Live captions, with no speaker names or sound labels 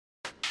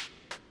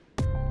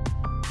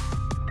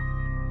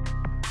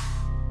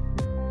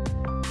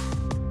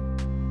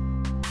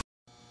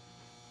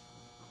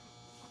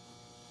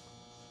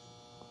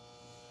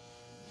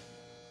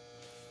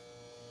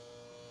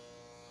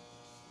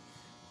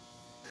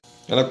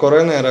അല്ല കുറേ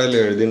നേരമല്ലേ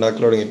എഴുതി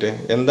ഉണ്ടാക്കൽ തുടങ്ങിയിട്ട്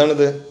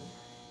എന്താണിത്?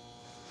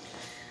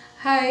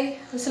 ഹായ്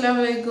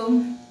അസ്സലാമലൈക്കും.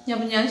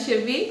 ഞാൻ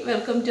Shebi.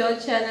 Welcome to our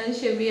channel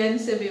Shebi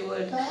and SEBI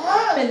world.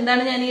 അപ്പോൾ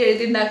എന്താണ് ഞാൻ ഈ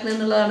എഴുതി ഉണ്ടാക്കുന്നത്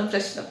എന്നുള്ളതാണ്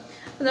പ്രശ്നം.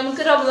 അപ്പോൾ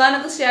നമുക്ക്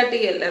റമദാനൊക്കെ സ്റ്റാർട്ട്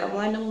ചെയ്യല്ലേ.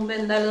 റമദാനിന് മുമ്പ്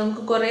എന്തായാലും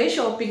നമുക്ക് കുറേ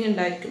ഷോപ്പിംഗ്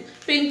ഉണ്ടായിരിക്കും.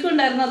 അപ്പോൾ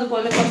എനിക്കുണ്ടായിരുന്നു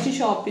അതുപോലെ കുറച്ച്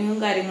ഷോപ്പിങ്ങും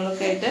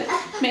കാര്യങ്ങളൊക്കെ ആയിട്ട്.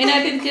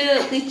 മെയിനായിട്ട് എനിക്ക്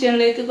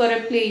കിച്ചണിലേക്ക് കുറേ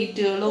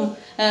പ്ലേറ്റുകളും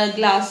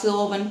ഗ്ലാസ്,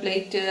 ഓവൻ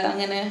പ്ലേറ്റ്,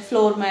 അങ്ങനെ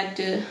ഫ്ലോർ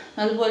മാറ്റ്,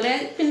 അതുപോലെ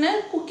പിന്നെ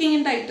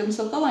കുക്കിങ്ങിൻ്റെ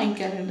ഐറ്റംസൊക്കെ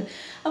വാങ്ങിക്കാറുണ്ട്.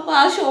 അപ്പോൾ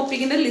ആ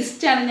ഷോപ്പിങ്ങിൻ്റെ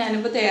ലിസ്റ്റാണ്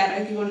ഞാനിപ്പോൾ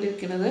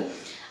തയ്യാറാക്കിക്കൊണ്ടിരിക്കുന്നത്.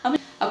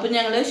 അപ്പോൾ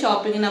ഞങ്ങൾ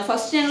ഷോപ്പിങ്ങിന്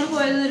ഫസ്റ്റ് ഞങ്ങൾ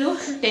പോയത് ഒരു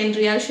 10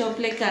 റിയാൽ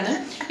ഷോപ്പിലേക്കാണ്.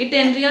 ഈ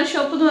 10 റിയാൽ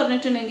ഷോപ്പ് എന്ന്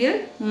പറഞ്ഞിട്ടുണ്ടെങ്കിൽ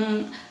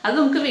അത്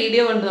നമുക്ക്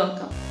വീഡിയോ കൊണ്ട്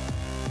നോക്കാം.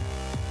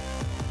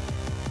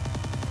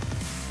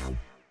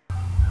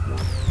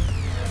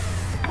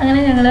 അങ്ങനെ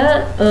ഞങ്ങൾ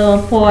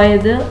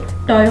പോയത്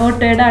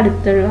ടൊയോട്ടയുടെ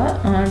അടുത്തുള്ള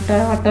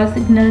ടൊയോട്ട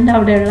സിഗ്നലിൻ്റെ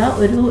അവിടെയുള്ള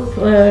ഒരു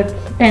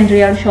 10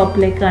 റിയാൽ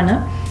ഷോപ്പിലേക്കാണ്.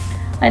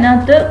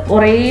 അതിനകത്ത്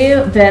കുറേ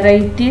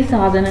വെറൈറ്റി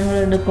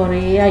സാധനങ്ങളുണ്ട്,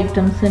 കുറേ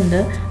ഐറ്റംസ് ഉണ്ട്.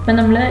 അപ്പം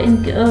നമ്മൾ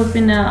എനിക്ക്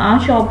പിന്നെ ആ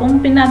ഷോപ്പും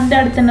പിന്നെ അതിൻ്റെ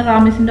അടുത്ത് തന്നെ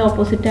റാമിസിൻ്റെ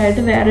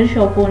ഓപ്പോസിറ്റായിട്ട് വേറൊരു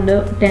ഷോപ്പും ഉണ്ട്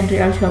 10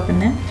 റിയാൽ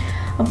ഷോപ്പിന്.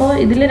 അപ്പോൾ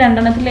ഇതിൽ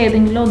രണ്ടെണ്ണത്തിൽ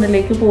ഏതെങ്കിലും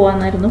ഒന്നിലേക്ക്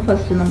പോകാമെന്നായിരുന്നു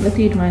ഫസ്റ്റ് നമ്മൾ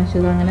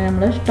തീരുമാനിച്ചത്. അങ്ങനെ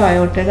നമ്മൾ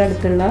ടൊയോട്ടയുടെ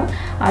അടുത്തുള്ള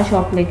ആ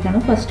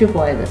ഷോപ്പിലേക്കാണ് ഫസ്റ്റ്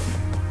പോയത്.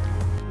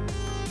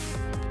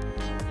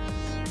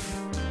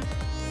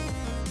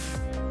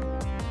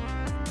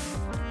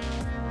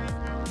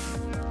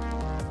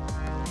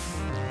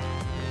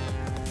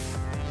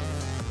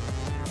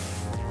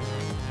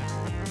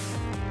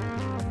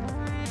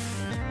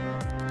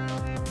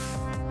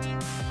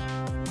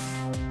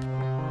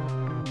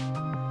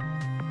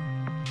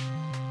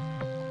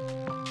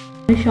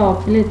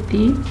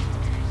 ഷോപ്പിലെത്തി.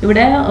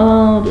 ഇവിടെ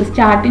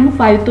സ്റ്റാർട്ടിങ്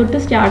 5 തൊട്ട്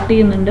സ്റ്റാർട്ട്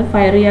ചെയ്യുന്നുണ്ട്.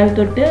 5 റിയാൽ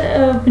തൊട്ട്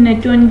പിന്നെ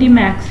 20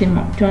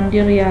 മാക്സിമം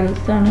 20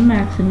 റിയാൽസാണ്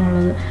മാക്സിമം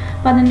ഉള്ളത്.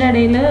 അപ്പം അതിൻ്റെ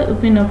ഇടയിൽ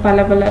പിന്നെ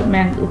പല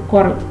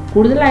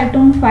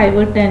കൂടുതലായിട്ടും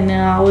 5, 10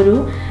 ആ ഒരു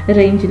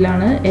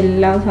റേഞ്ചിലാണ്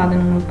എല്ലാ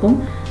സാധനങ്ങൾക്കും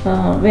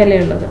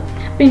വിലയുള്ളത്.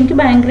 അപ്പോൾ എനിക്ക്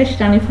ഭയങ്കര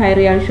ഇഷ്ടമാണ് ഈ 5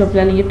 റിയാൽ ഷോപ്പിൽ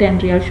അല്ലെങ്കിൽ 10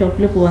 റിയാൽ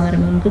ഷോപ്പിൽ പോകാൻ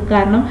പറയുന്നത് നമുക്ക്.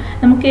 കാരണം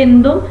നമുക്ക്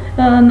എന്തും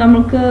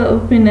നമുക്ക്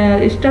പിന്നെ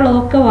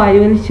ഇഷ്ടമുള്ളതൊക്കെ വാരി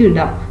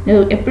വലിച്ചിടാം.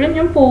 എപ്പോഴും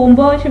ഞാൻ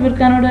പോകുമ്പോൾ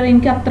ഷെബിർക്കാനോട്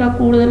എനിക്ക് അത്ര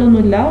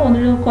കൂടുതലൊന്നുമില്ല,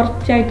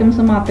 കുറച്ച്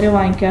ഐറ്റംസ് മാത്രമേ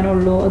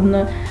വാങ്ങിക്കാനുള്ളൂ,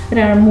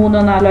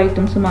 3 4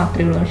 ഐറ്റംസ്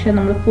മാത്രമേ ഉള്ളൂ. പക്ഷെ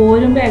നമ്മൾ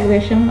പോരുമ്പോൾ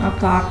ഏകദേശം ആ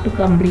കാർട്ട്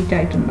കംപ്ലീറ്റ്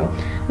ആയിട്ടുണ്ടാവും.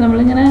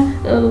 നമ്മളിങ്ങനെ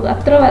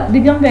അത്ര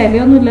അധികം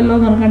വിലയൊന്നുമില്ലല്ലോ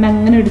എന്ന് പറഞ്ഞുകൊണ്ട്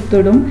അങ്ങനെ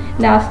എടുത്തിടും.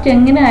 ലാസ്റ്റ്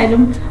എങ്ങനെ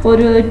ആയാലും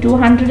ഒരു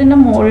 200ൻ്റെ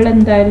മുകളിൽ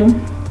എന്തായാലും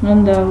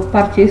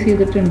പർച്ചേസ്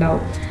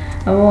ചെയ്തിട്ടുണ്ടാവും.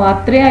 അപ്പോൾ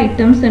അത്രയും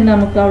ഐറ്റംസ് ഉണ്ട്.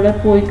 നമുക്ക് അവിടെ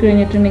പോയി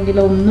കഴിഞ്ഞിട്ടുണ്ടെങ്കിൽ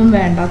ഒന്നും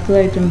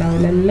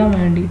വേണ്ടാത്തതായിട്ടുണ്ടാവില്ല, എല്ലാം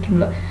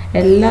വേണ്ടിയിട്ടുള്ള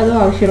എല്ലാതും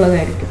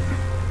ആവശ്യമുള്ളതായിരിക്കും.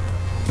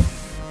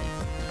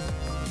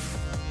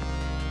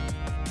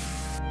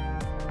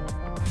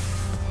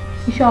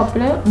 ഈ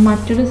ഷോപ്പിൽ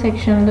മറ്റൊരു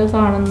സെക്ഷനിൽ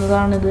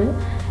കാണുന്നതാണിത്.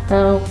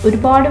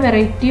 ഒരുപാട്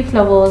വെറൈറ്റി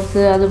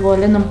ഫ്ലവേഴ്സ്,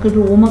 അതുപോലെ നമുക്ക്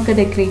റൂമൊക്കെ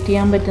ഡെക്കറേറ്റ്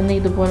ചെയ്യാൻ പറ്റുന്ന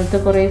ഇതുപോലത്തെ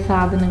കുറേ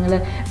സാധനങ്ങൾ.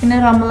 പിന്നെ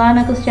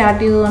റമദാനൊക്കെ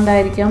സ്റ്റാർട്ട്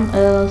ചെയ്തുകൊണ്ടായിരിക്കാം,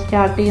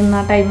 സ്റ്റാർട്ട്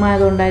ചെയ്യുന്ന ടൈം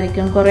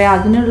ആയതുകൊണ്ടായിരിക്കും കുറേ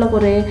അതിനുള്ള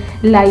കുറേ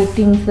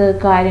ലൈറ്റിങ്സ്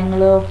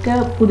കാര്യങ്ങളൊക്കെ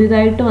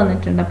പുതിയതായിട്ട്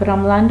വന്നിട്ടുണ്ട്. അപ്പോൾ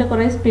റമദാനിൻ്റെ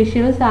കുറേ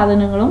സ്പെഷ്യൽ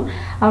സാധനങ്ങളും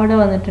അവിടെ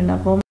വന്നിട്ടുണ്ട്.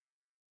 അപ്പോൾ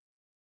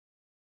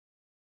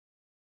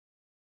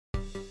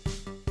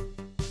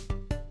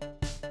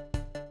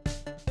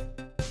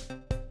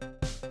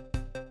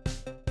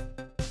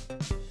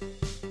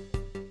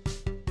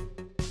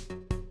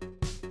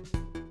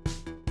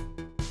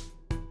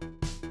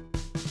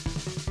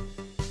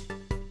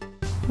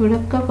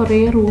ഇവിടെയൊക്കെ കുറേ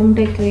റൂം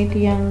ഡെക്കറേറ്റ്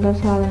ചെയ്യാനുള്ള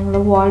സാധനങ്ങൾ,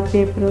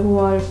 വാൾപേപ്പർ,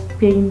 വാൾ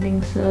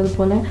പെയിൻറ്റിങ്സ്,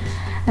 അതുപോലെ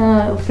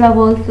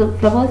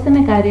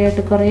ഫ്ലവേഴ്സിനെ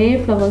കാര്യമായിട്ട് കുറേ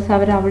ഫ്ലവേഴ്സ്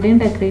അവരവിടെയും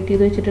ഡെക്കറേറ്റ്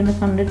ചെയ്ത് വെച്ചിട്ടുണ്ട്.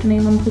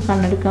 കണ്ടിട്ടുണ്ടെങ്കിൽ നമുക്ക്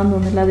കണ്ണെടുക്കാൻ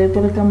തോന്നില്ല.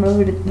 അതേപോലത്തെ നമ്മൾ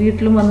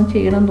വീട്ടിലും വന്ന്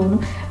ചെയ്യണം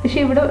തോന്നും. പക്ഷേ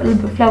ഇവിടെ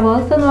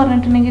ഫ്ലവേഴ്സ് എന്ന്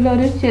പറഞ്ഞിട്ടുണ്ടെങ്കിൽ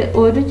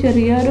ഒരു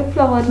ചെറിയൊരു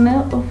ഫ്ലവറിന്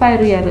 5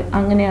 റിയാൽ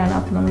അങ്ങനെയാണ്.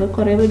 അപ്പോൾ നമ്മൾ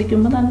കുറേ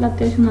മേടിക്കുമ്പോൾ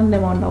അത്യാവശ്യം നല്ല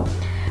എമൗണ്ട് ആവും.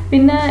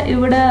 പിന്നെ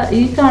ഇവിടെ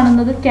ഈ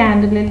കാണുന്നത്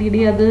ക്യാൻഡിൽ LED,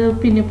 അത്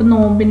പിന്നെ ഇപ്പോൾ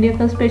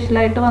നോമ്പിൻ്റെയൊക്കെ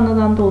സ്പെഷ്യലായിട്ട്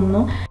വന്നതാണെന്ന്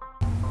തോന്നുന്നു.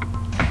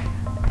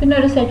 പിന്നെ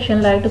ഒരു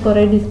സെക്ഷനിലായിട്ട്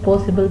കുറേ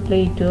ഡിസ്പോസിബിൾ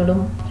പ്ലേറ്റുകളും,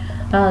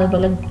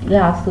 അതുപോലെ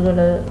ഗ്ലാസ്സുകൾ,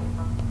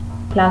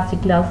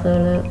 പ്ലാസ്റ്റിക്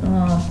ഗ്ലാസ്സുകൾ,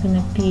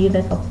 പിന്നെ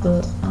ടീയുടെ കപ്പ്,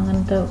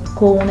 അങ്ങനത്തെ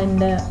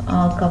കോണിൻ്റെ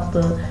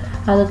കപ്പ്,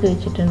 അതൊക്കെ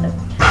വെച്ചിട്ടുണ്ട്.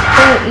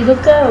 അപ്പോൾ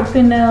ഇതൊക്കെ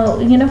പിന്നെ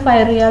ഇങ്ങനെ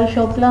 5 റിയാൽ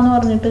ഷോപ്പിലാന്ന്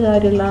പറഞ്ഞിട്ട്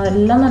കാര്യമില്ല,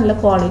 എല്ലാം നല്ല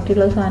ക്വാളിറ്റി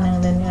ഉള്ള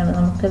സാധനങ്ങൾ തന്നെയാണ്.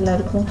 നമുക്ക്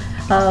എല്ലാവർക്കും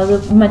അത്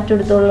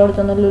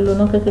മറ്റിടത്തുള്ളടത്തൊന്നും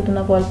ലുലുന്നൊക്കെ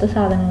കിട്ടുന്ന പോലത്തെ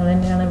സാധനങ്ങൾ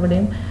തന്നെയാണ്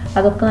ഇവിടെയും.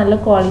 അതൊക്കെ നല്ല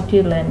ക്വാളിറ്റി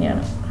ഉള്ളത്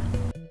തന്നെയാണ്.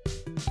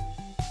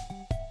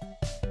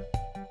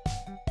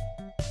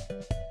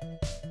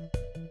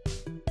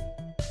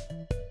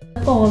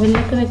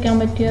 ഓവനിലൊക്കെ വെക്കാൻ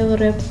പറ്റിയ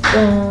കുറേ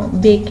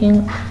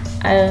ബേക്കിംഗ്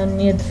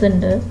നീഡ്സ്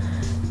ഉണ്ട്.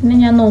 പിന്നെ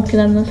ഞാൻ നോക്കി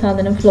നടന്ന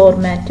സാധനം ഫ്ലോർ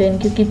മാറ്റ്.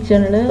 എനിക്ക്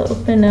കിച്ചണിൽ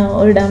പിന്നെ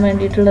ഇടാൻ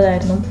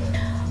വേണ്ടിയിട്ടുള്ളതായിരുന്നു.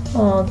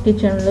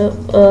 കിച്ചണിൽ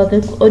അത്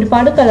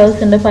ഒരുപാട്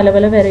കളേഴ്സ് ഉണ്ട്, പല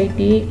പല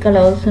വെറൈറ്റി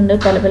കളേഴ്സ് ഉണ്ട്,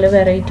 പല പല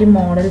വെറൈറ്റി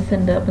മോഡൽസ്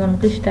ഉണ്ട്. അപ്പോൾ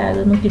നമുക്ക്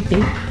ഇഷ്ടമായതൊന്നും കിട്ടി.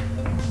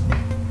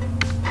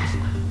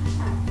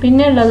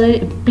 പിന്നെ ഉള്ളത്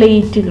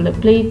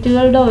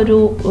പ്ലേറ്റുകളുടെ ഒരു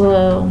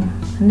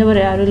എന്താ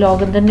പറയുക, ഒരു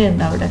ലോകം തന്നെ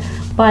ഉണ്ട് അവിടെ.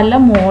 പല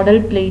മോഡൽ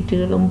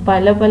പ്ലേറ്റുകളും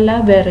പല പല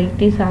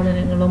വെറൈറ്റി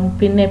സാധനങ്ങളും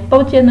പിന്നെ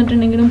എപ്പോൾ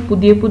ചെന്നിട്ടുണ്ടെങ്കിലും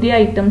പുതിയ പുതിയ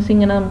ഐറ്റംസ്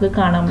ഇങ്ങനെ നമുക്ക്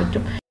കാണാൻ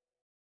പറ്റും.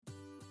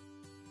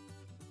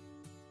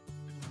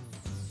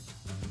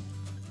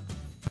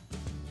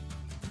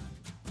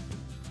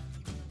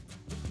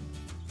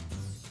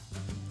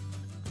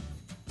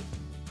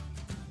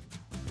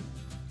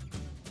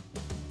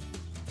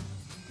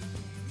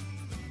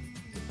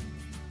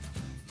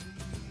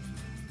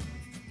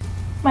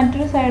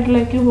 മറ്റൊരു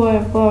സൈഡിലേക്ക്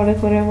പോയപ്പോൾ അവിടെ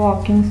കുറേ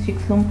വാക്കിംഗ്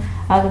സ്റ്റിക്സും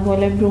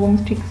അതുപോലെ ബ്രൂം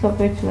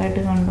സ്റ്റിക്സൊക്കെ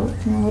വെച്ചതായിട്ട് കണ്ടു.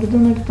 ഞാൻ വെറുതെ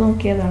ഒന്ന് എടുത്ത്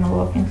നോക്കിയതാണ്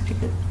വാക്കിംഗ്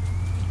സ്റ്റിക്ക്.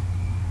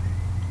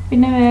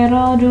 പിന്നെ വേറെ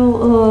ഒരു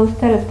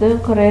സ്ഥലത്ത്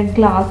കുറേ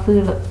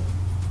ഗ്ലാസ്സുകൾ,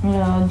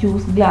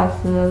 ജ്യൂസ്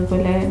ഗ്ലാസ്,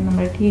 അതുപോലെ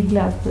നമ്മുടെ ടീ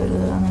ഗ്ലാസ്സുകൾ,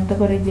 അങ്ങനത്തെ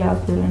കുറേ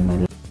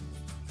ഗ്ലാസ്സുകളുണ്ടല്ലോ.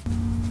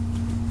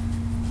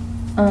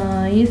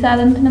 ഈ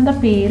സാധനത്തിന് എന്താ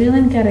പേര്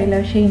എന്ന് എനിക്കറിയില്ല,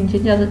 പക്ഷേ ഇഞ്ചി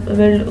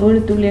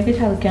വെളുത്തുള്ളിയൊക്കെ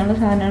ചതയ്ക്കാനുള്ള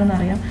സാധനമാണെന്ന്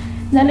അറിയാം.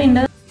 എന്നാലും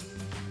ഇതിൻ്റെ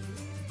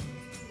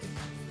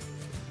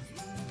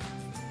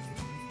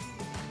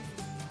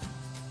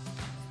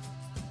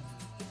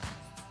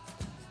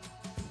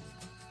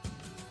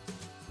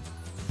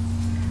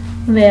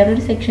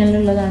വേറൊരു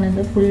സെക്ഷനിലുള്ളതാണിത്.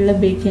 ഫുള്ള്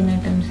ബേക്കിംഗ്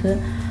ഐറ്റംസ്,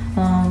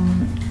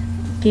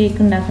 കേക്ക്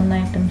ഉണ്ടാക്കുന്ന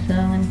ഐറ്റംസ്,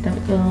 അങ്ങനത്തെ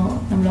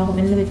നമ്മൾ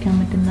ഓവനിൽ വെക്കാൻ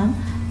പറ്റുന്ന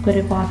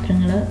കുറേ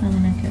പാത്രങ്ങൾ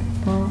അങ്ങനെയൊക്കെ.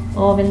 അപ്പോൾ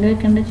ഓവനിൽ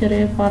വെക്കേണ്ട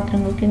ചെറിയ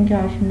പാത്രങ്ങൾക്ക് എനിക്ക്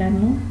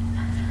ആവശ്യമുണ്ടായിരുന്നു.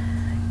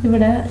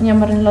 ഇവിടെ ഞാൻ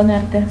പറഞ്ഞല്ലോ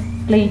നേരത്തെ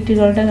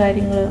പ്ലേറ്റുകളുടെ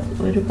കാര്യങ്ങൾ,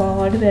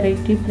 ഒരുപാട്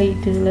വെറൈറ്റി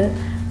പ്ലേറ്റുകൾ,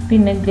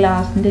 പിന്നെ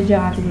ഗ്ലാസിൻ്റെ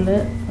ജാറുകൾ,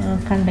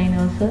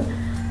 കണ്ടെയ്നേഴ്സ്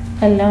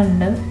എല്ലാം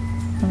ഉണ്ട്.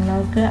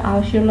 നമ്മളവർക്ക്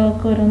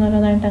ആവശ്യമുള്ളതൊക്കെ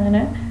ഓരോന്നോരോന്നായിട്ട്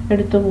അങ്ങനെ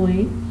എടുത്തു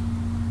പോയി.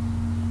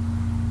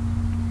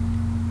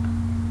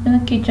 പിന്നെ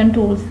കിച്ചൺ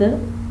ടൂൾസ്,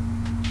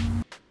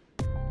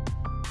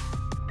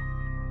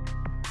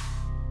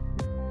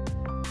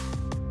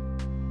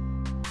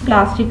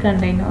 പ്ലാസ്റ്റിക്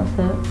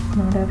കണ്ടെയ്നേഴ്സ്,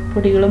 നമ്മുടെ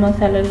പൊടികളും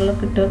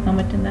മസാലകളൊക്കെ ഇട്ട് വെക്കാൻ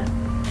പറ്റുന്ന.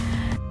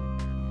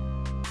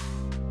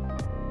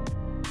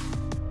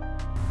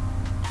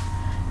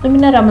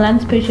 പിന്നെ റമദാൻ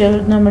സ്പെഷ്യൽ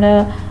നമ്മുടെ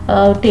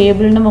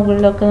ടേബിളിൻ്റെ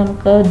മുകളിലൊക്കെ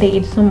നമുക്ക്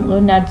ഡേറ്റ്സും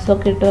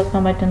നട്ട്സൊക്കെ ഇട്ട്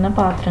വെക്കാൻ പറ്റുന്ന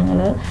പാത്രങ്ങൾ,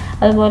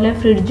 അതുപോലെ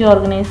ഫ്രിഡ്ജ്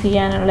ഓർഗനൈസ്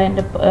ചെയ്യാനുള്ള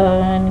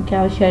എനിക്ക്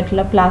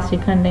ആവശ്യമായിട്ടുള്ള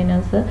പ്ലാസ്റ്റിക്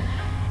കണ്ടെയ്നേഴ്സ്.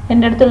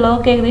 എൻ്റെ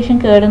അടുത്തുള്ളതൊക്കെ ഏകദേശം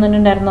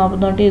കേടുന്നിട്ടുണ്ടായിരുന്നു.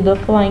 അതുകൊണ്ട്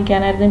ഇതൊക്കെ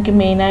വാങ്ങിക്കാനായിരുന്നു എനിക്ക്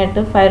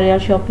മെയിനായിട്ട് ഫയർ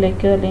റിയാൽ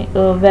ഷോപ്പിലേക്ക്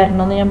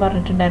വരണമെന്ന് ഞാൻ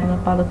പറഞ്ഞിട്ടുണ്ടായിരുന്നു.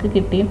 അപ്പോൾ അതൊക്കെ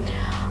കിട്ടി.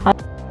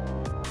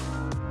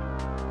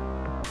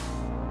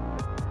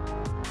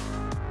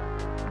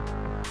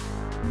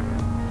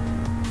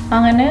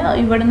 അങ്ങനെ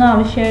ഇവിടുന്ന്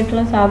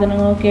ആവശ്യമായിട്ടുള്ള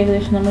സാധനങ്ങളൊക്കെ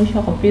ഏകദേശം നമ്മൾ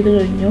ഷോപ്പ് ചെയ്ത്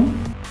കഴിഞ്ഞു.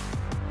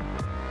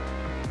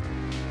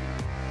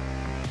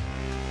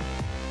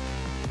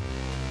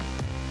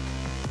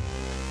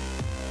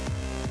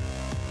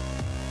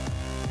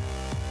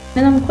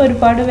 പിന്നെ നമുക്ക്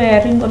ഒരുപാട്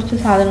വേറെയും കുറച്ച്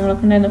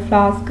സാധനങ്ങളൊക്കെ ഉണ്ടായിരുന്നു.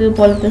 ഫ്ലാസ്ക്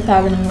പോലത്തെ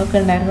സാധനങ്ങളൊക്കെ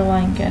ഉണ്ടായിരുന്നു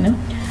വാങ്ങിക്കാനും.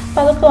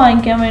 അപ്പോൾ അതൊക്കെ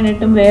വാങ്ങിക്കാൻ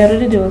വേണ്ടിയിട്ടും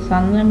വേറൊരു ദിവസം,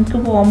 അന്ന് നമുക്ക്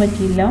പോകാൻ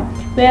പറ്റിയില്ല,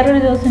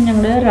 വേറൊരു ദിവസം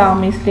ഞങ്ങൾ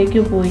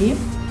റാമീസിലേക്ക് പോയി.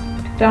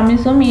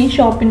 റാമീസും ഈ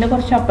ഷോപ്പിൻ്റെ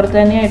കുറച്ച് അപ്പുറത്ത്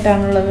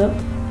തന്നെയായിട്ടാണുള്ളത്.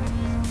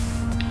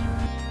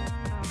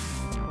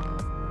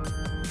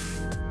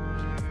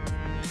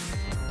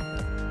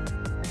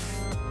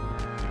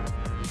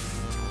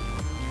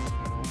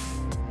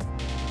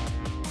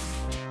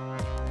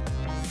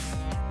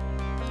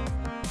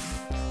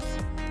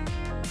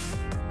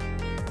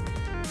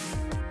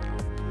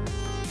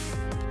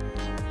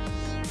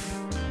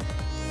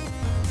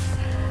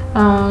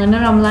 അങ്ങനെ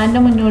റംസാൻ്റെ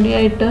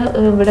മുന്നോടിയായിട്ട്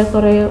ഇവിടെ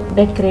കുറേ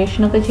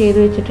ഡെക്കറേഷനൊക്കെ ചെയ്ത്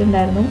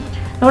വെച്ചിട്ടുണ്ടായിരുന്നു.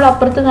 നമ്മൾ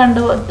അപ്പുറത്ത് കണ്ട്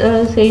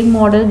സെയിം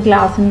മോഡൽ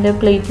ഗ്ലാസിൻ്റെ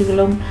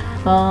പ്ലേറ്റുകളും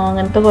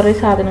അങ്ങനത്തെ കുറേ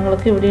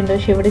സാധനങ്ങളൊക്കെ ഇവിടെ ഉണ്ട്.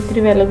 പക്ഷേ ഇവിടെ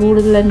ഇത്തിരി വില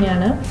കൂടുതൽ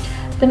തന്നെയാണ്.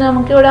 പിന്നെ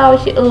നമുക്കിവിടെ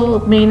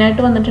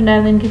മെയിനായിട്ട്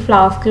വന്നിട്ടുണ്ടായിരുന്നു എനിക്ക്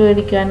ഫ്ലാസ്ക്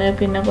മേടിക്കാൻ,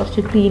 പിന്നെ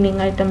കുറച്ച്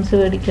ക്ലീനിങ് ഐറ്റംസ്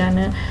മേടിക്കാൻ.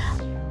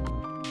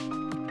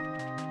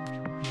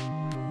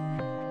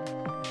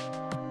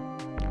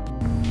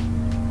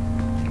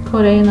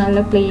 കുറേ നല്ല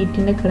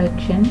പ്ലേറ്റിൻ്റെ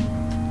കളക്ഷൻ.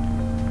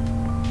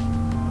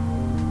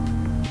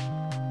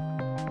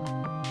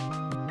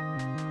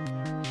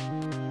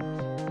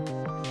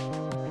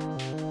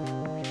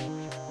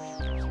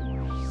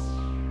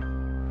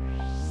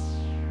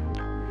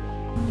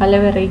 പല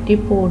variety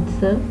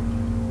pots,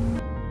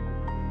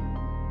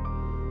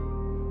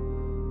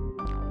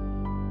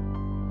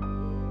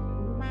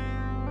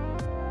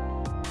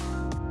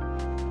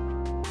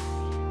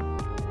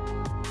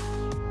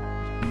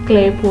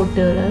 clay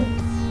പോട്ടുകൾ,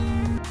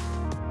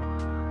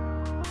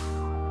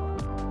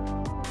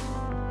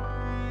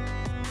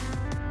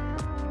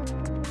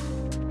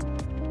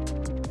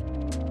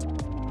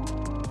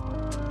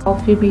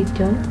 coffee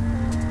beater,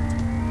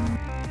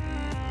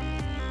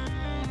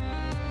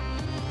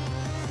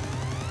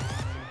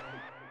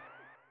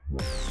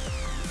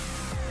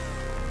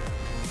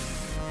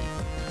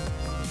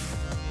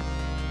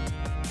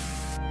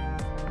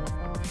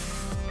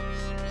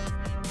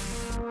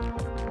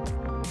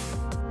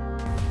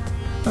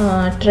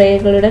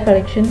 ട്രേകളുടെ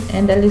collection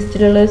എൻ്റെ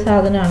ലിസ്റ്റിലുള്ള ഒരു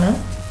സാധനമാണ്.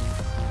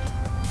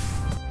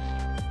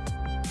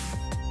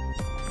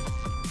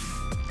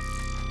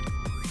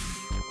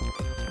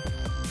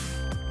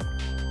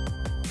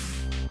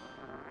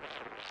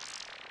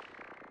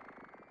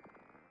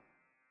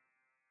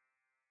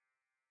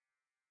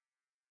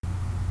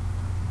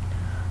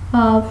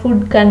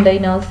 ഫുഡ്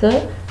കണ്ടെയ്നേഴ്സ്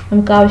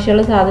നമുക്ക്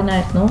ആവശ്യമുള്ള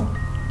സാധനമായിരുന്നു.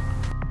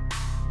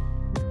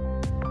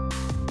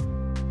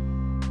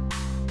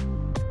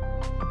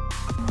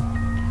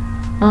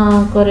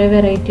 കുറേ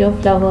വെറൈറ്റി ഓഫ്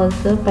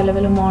ഫ്ലവേഴ്സ്, പല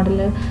പല മോഡൽ.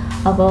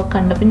 അപ്പോൾ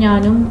കണ്ടപ്പോൾ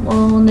ഞാനും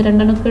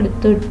 1-2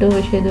 എടുത്തു ഇട്ടു.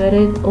 പക്ഷേ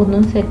ഇതുവരെ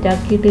ഒന്നും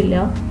സെറ്റാക്കിയിട്ടില്ല.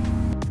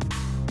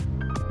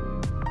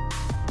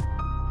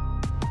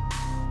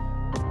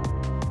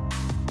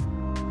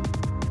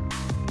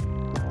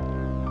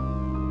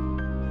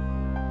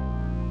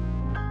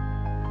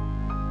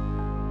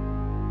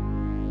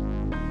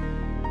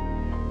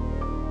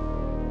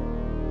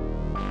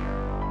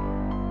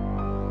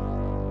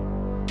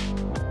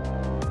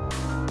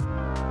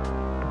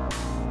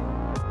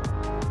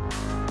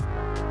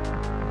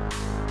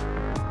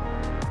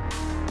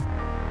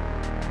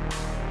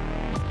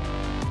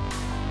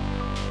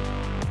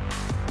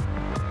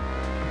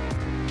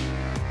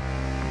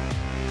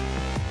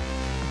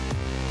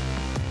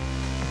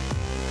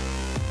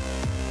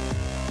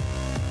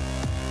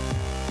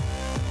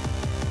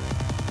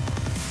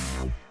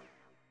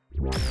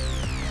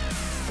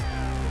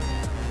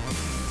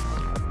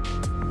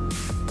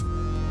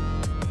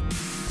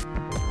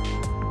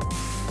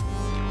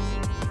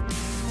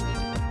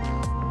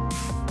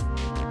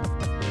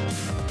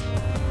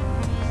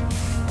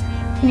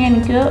 ഇനി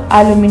എനിക്ക്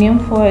അലുമിനിയം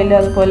ഫോയിൽ,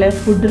 അതുപോലെ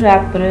ഫുഡ്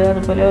റാപ്പർ,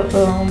 അതുപോലെ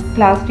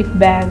പ്ലാസ്റ്റിക്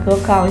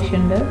ബാഗൊക്കെ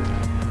ആവശ്യമുണ്ട്.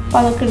 അപ്പോൾ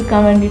അതൊക്കെ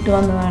എടുക്കാൻ വേണ്ടിയിട്ട്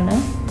വന്നതാണ്.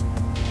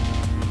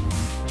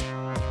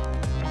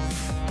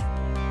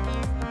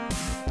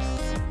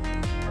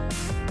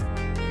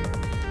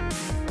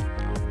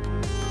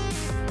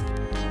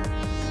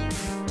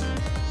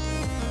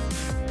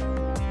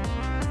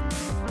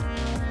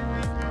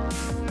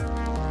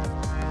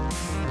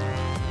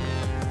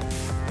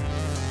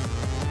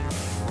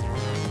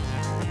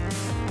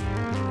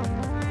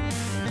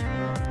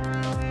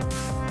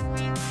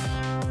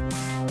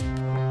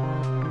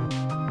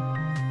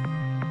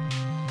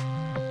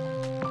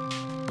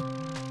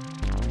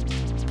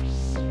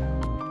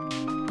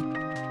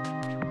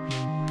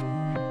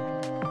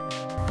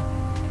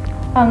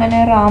 അങ്ങനെ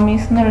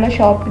റാമീസ് എന്നുള്ള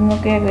ഷോപ്പിംഗ്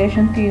ഒക്കെ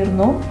ഏകദേശം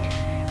തീർന്നു.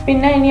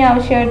 പിന്നെ ഇനി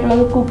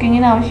ആവശ്യമായിട്ടുള്ളത്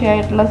കുക്കിങ്ങിന്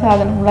ആവശ്യമായിട്ടുള്ള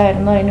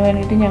സാധനങ്ങളായിരുന്നു. അതിന്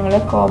വേണ്ടിയിട്ട് ഞങ്ങൾ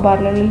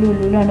കോബാറിലുള്ള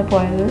ലുലുവിലാണ്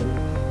പോയത്.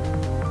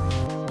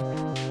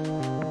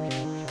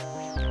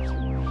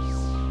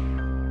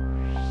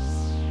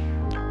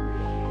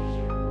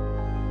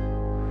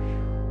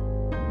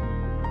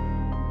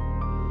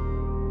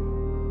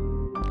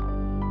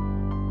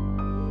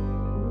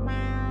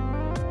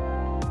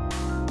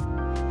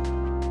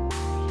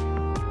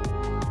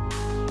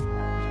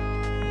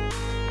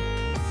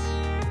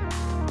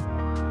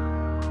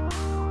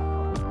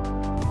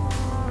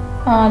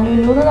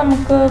 ലുലുവിൽ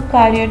നമുക്ക്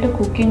കാര്യമായിട്ട്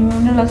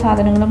കുക്കിങ്ങിനുള്ള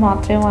സാധനങ്ങൾ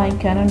മാത്രമേ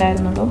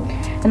വാങ്ങിക്കാനുണ്ടായിരുന്നുള്ളൂ.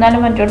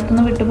 എന്നാലും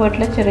മറ്റിടത്തുനിന്ന്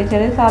വിട്ടുപോയിട്ടുള്ള ചെറിയ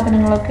ചെറിയ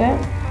സാധനങ്ങളൊക്കെ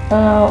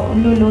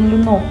ലുലുവിൽ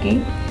നോക്കി.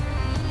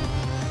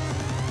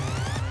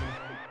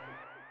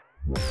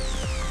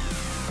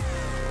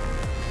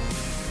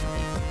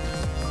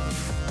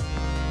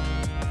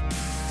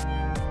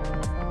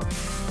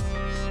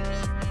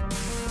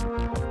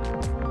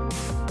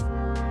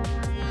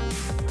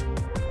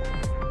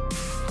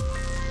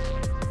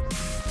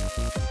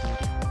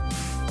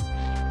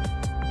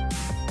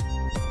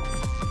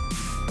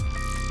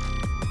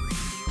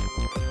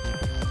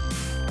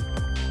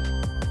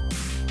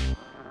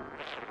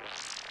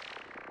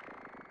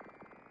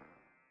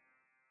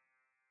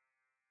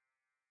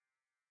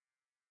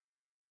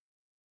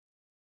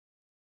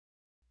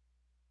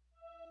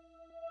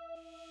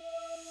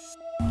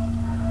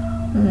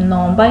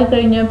 നോമ്പായി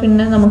കഴിഞ്ഞാൽ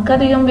പിന്നെ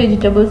നമുക്കധികം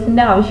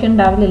വെജിറ്റബിൾസിൻ്റെ ആവശ്യം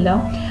ഉണ്ടാവില്ല.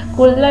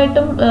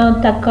 കൂടുതലായിട്ടും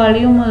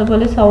തക്കാളിയും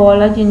അതുപോലെ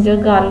സവാള, ജിഞ്ചർ,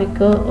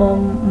 ഗാർലിക്,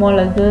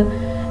 മുളക്,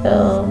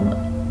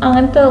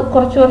 അങ്ങനത്തെ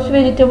കുറച്ച്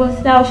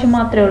വെജിറ്റബിൾസിൻ്റെ ആവശ്യം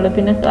മാത്രമേ ഉള്ളൂ.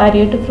 പിന്നെ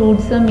കാര്യമായിട്ട്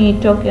ഫ്രൂട്ട്സ്,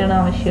 മീറ്റും ഒക്കെയാണ്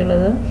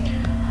ആവശ്യമുള്ളത്.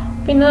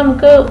 പിന്നെ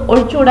നമുക്ക്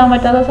ഒഴിച്ചുകൂടാൻ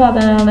പറ്റാത്ത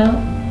സാധനമാണ്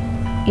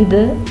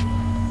ഇത്,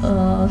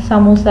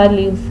 സമൂസ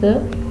ലീവ്സ്.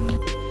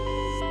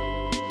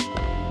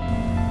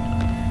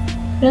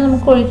 പിന്നെ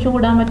നമുക്ക്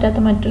ഒഴിച്ചുകൂടാൻ പറ്റാത്ത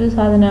മറ്റൊരു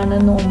സാധനമാണ്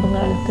നോമ്പും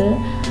കാലത്ത്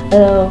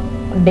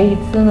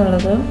ഡേറ്റ്സ്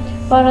എന്നുള്ളത്.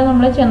 അപ്പോൾ അവിടെ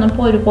നമ്മൾ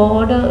ചെന്നപ്പോൾ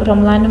ഒരുപാട്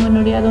റമദാൻ്റെ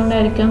മുന്നോടി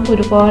അതുകൊണ്ടായിരിക്കാം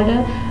ഒരുപാട്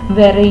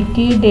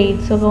വെറൈറ്റി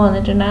ഡേറ്റ്സ് ഒക്കെ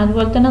വന്നിട്ടുണ്ട്.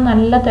 അതുപോലെ തന്നെ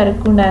നല്ല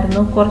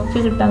തിരക്കുണ്ടായിരുന്നു. കുറച്ച്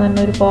കിട്ടാൻ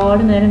തന്നെ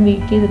ഒരുപാട് നേരം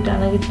വെയിറ്റ്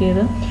ചെയ്തിട്ടാണ്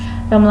കിട്ടിയത്.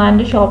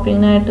 റമദാൻ്റെ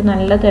ഷോപ്പിങ്ങിനായിട്ട്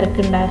നല്ല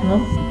തിരക്കുണ്ടായിരുന്നു.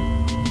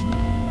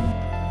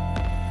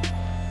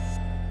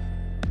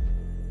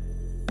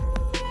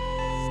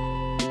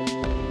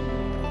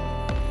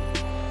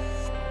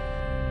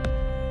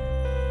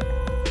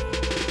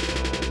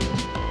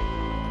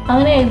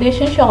 അങ്ങനെ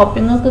ഏകദേശം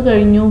ഷോപ്പിംഗ് ഒക്കെ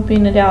കഴിഞ്ഞു.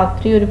 പിന്നെ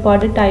രാത്രി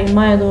ഒരുപാട് ടൈം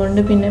ആയതുകൊണ്ട്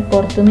പിന്നെ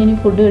പുറത്തുനിന്ന് ഇനി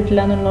ഫുഡ്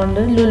കിട്ടില്ല എന്നുള്ളതുകൊണ്ട്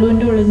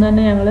ലുലുവിൻ്റെ ഉള്ളിൽ നിന്ന്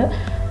തന്നെ ഞങ്ങൾ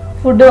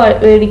ഫുഡ്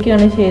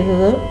മേടിക്കുകയാണ്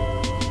ചെയ്തത്.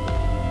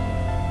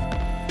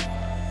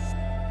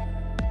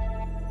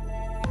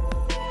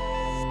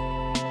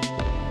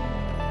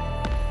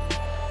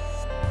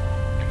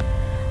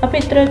 അപ്പോൾ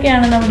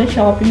ഇത്രയൊക്കെയാണ് നമ്മുടെ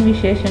ഷോപ്പിംഗ്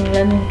വിശേഷങ്ങൾ.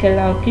 നിങ്ങൾക്ക്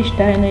എല്ലാവർക്കും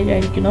ഇഷ്ടമായെന്ന്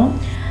വിചാരിക്കുന്നു.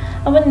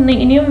 അപ്പം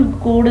ഇനിയും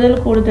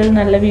കൂടുതൽ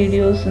നല്ല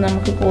വീഡിയോസ്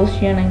നമുക്ക് പോസ്റ്റ്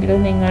ചെയ്യണമെങ്കിൽ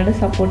നിങ്ങളുടെ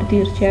സപ്പോർട്ട്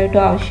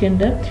തീർച്ചയായിട്ടും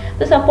ആവശ്യമുണ്ട്.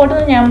 അപ്പോൾ സപ്പോർട്ട്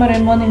എന്ന് ഞാൻ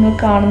പറയുമ്പോൾ നിങ്ങൾ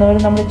കാണുന്നവർ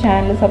നമ്മുടെ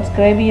ചാനൽ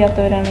സബ്സ്ക്രൈബ്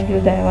ചെയ്യാത്തവരാണെങ്കിൽ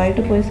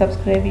ദയവായിട്ട് പോയി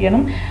സബ്സ്ക്രൈബ്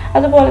ചെയ്യണം.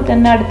 അതുപോലെ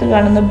തന്നെ അടുത്ത്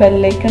കാണുന്ന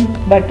ബെല്ലൈക്കൺ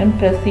ബട്ടൺ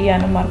പ്രസ്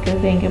ചെയ്യാനും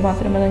മറക്കരുത്. എങ്കിൽ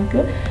മാത്രമേ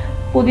നിങ്ങൾക്ക്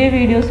പുതിയ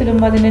വീഡിയോസ്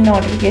ഇടുമ്പോൾ അതിൻ്റെ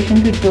നോട്ടിഫിക്കേഷൻ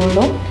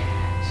കിട്ടുള്ളൂ.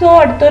 സോ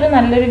അടുത്തൊരു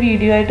നല്ലൊരു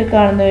വീഡിയോ ആയിട്ട്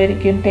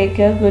കാണുന്നവരിക്കും. Take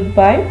care, good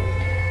bye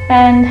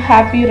and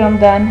happy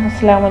Ramadan.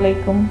 അസ്സലാമു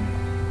അലൈക്കും.